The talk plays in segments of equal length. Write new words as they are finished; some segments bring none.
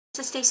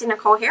This is Stacy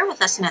Nicole here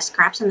with S&S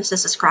Scraps, and this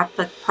is a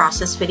scrapbook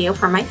process video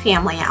for my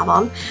family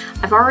album.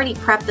 I've already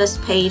prepped this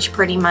page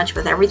pretty much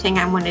with everything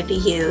I wanted to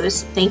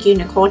use. Thank you,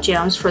 Nicole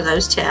Jones, for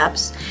those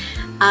tips.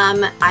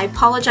 I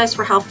apologize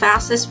for how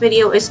fast this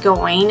video is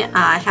going.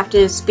 I have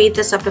to speed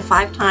this up to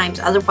 5 times,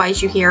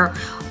 otherwise you hear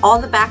all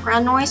the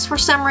background noise for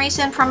some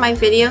reason from my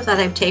video that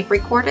I've tape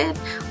recorded,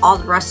 all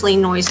the rustling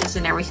noises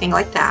and everything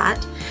like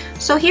that.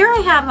 So here I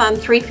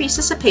have 3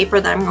 pieces of paper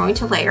that I'm going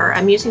to layer.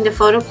 I'm using the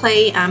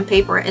photoplay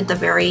paper at the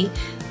very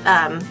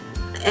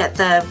at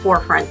the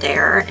forefront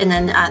there, and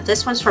then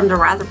this one's from the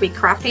Rather Be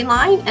Crafty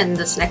line, and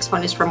this next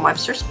one is from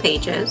Webster's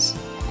Pages.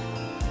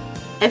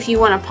 If you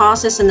want to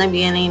pause this in the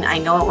beginning, I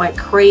know it went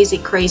crazy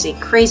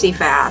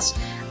fast.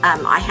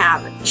 I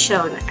have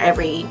shown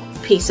every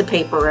piece of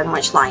and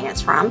which line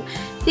it's from.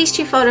 These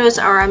 2 photos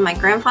are of my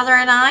grandfather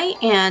and I,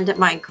 and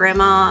my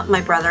grandma,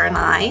 my brother and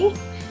I.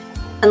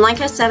 And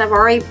like I said, I've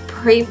already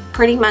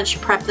pretty much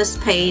prepped this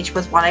page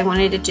with what I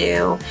wanted to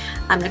do.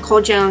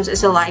 Nicole Jones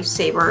is a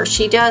lifesaver.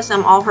 She does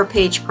all her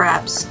page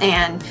preps,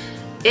 and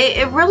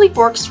it really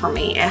works for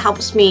me. It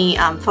helps me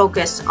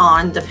focus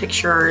on the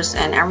pictures,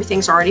 and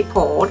everything's already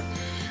pulled.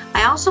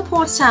 I also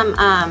pulled some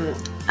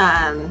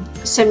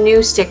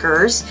new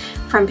stickers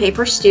from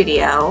Paper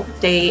Studio.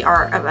 They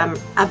are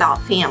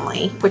about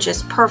family, which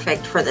is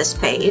perfect for this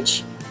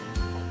page.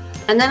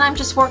 And then I'm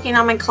just working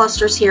on my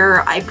clusters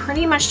here. I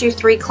pretty much do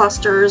 3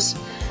 clusters.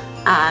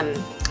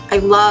 I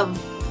love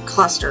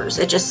clusters.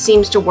 It just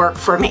seems to work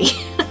for me.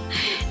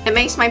 It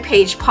makes my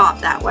page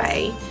pop that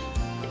way.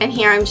 And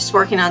here I'm just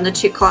working on the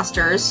 2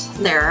 clusters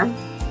there.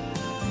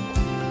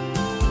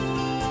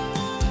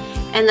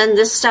 And then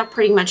this stuff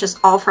pretty much is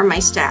all from my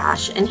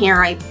stash. And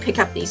here I pick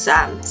up these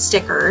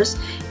stickers,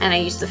 and I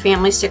use the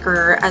family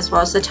sticker as well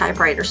as the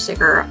typewriter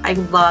sticker. I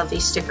love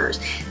these stickers.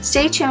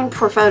 Stay tuned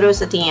for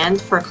photos at the end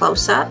for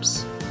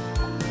close-ups.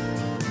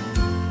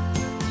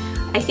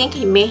 I think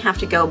I may have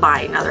to go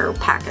buy another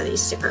pack of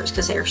these stickers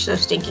because they are so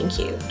stinking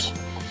cute.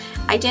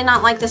 I did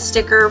not like this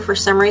sticker. For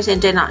some reason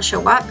it did not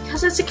show up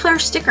because it's a clear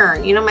sticker.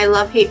 You know my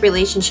love-hate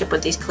relationship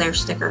with these clear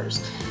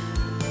stickers.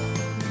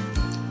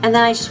 And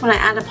then I just want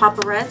to add a pop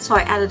of red, so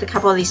I added a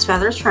couple of these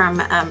feathers from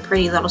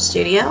Pretty Little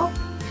Studio.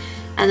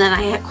 And then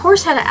I, of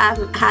course, had to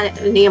add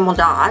enamel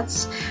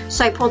dots.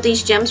 So I pulled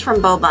these gems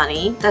from Bo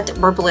Bunny that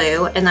were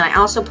blue, and then I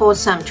also pulled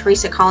some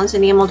Teresa Collins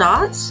enamel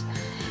dots,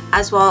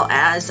 as well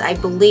as, I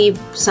believe,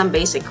 some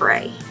basic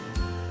gray.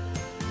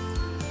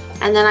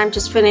 And then I'm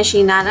just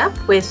finishing that up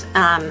with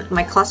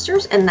my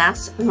clusters, and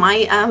that's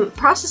my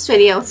process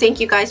video.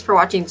 Thank you guys for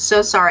watching.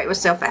 So sorry it was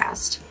so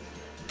fast.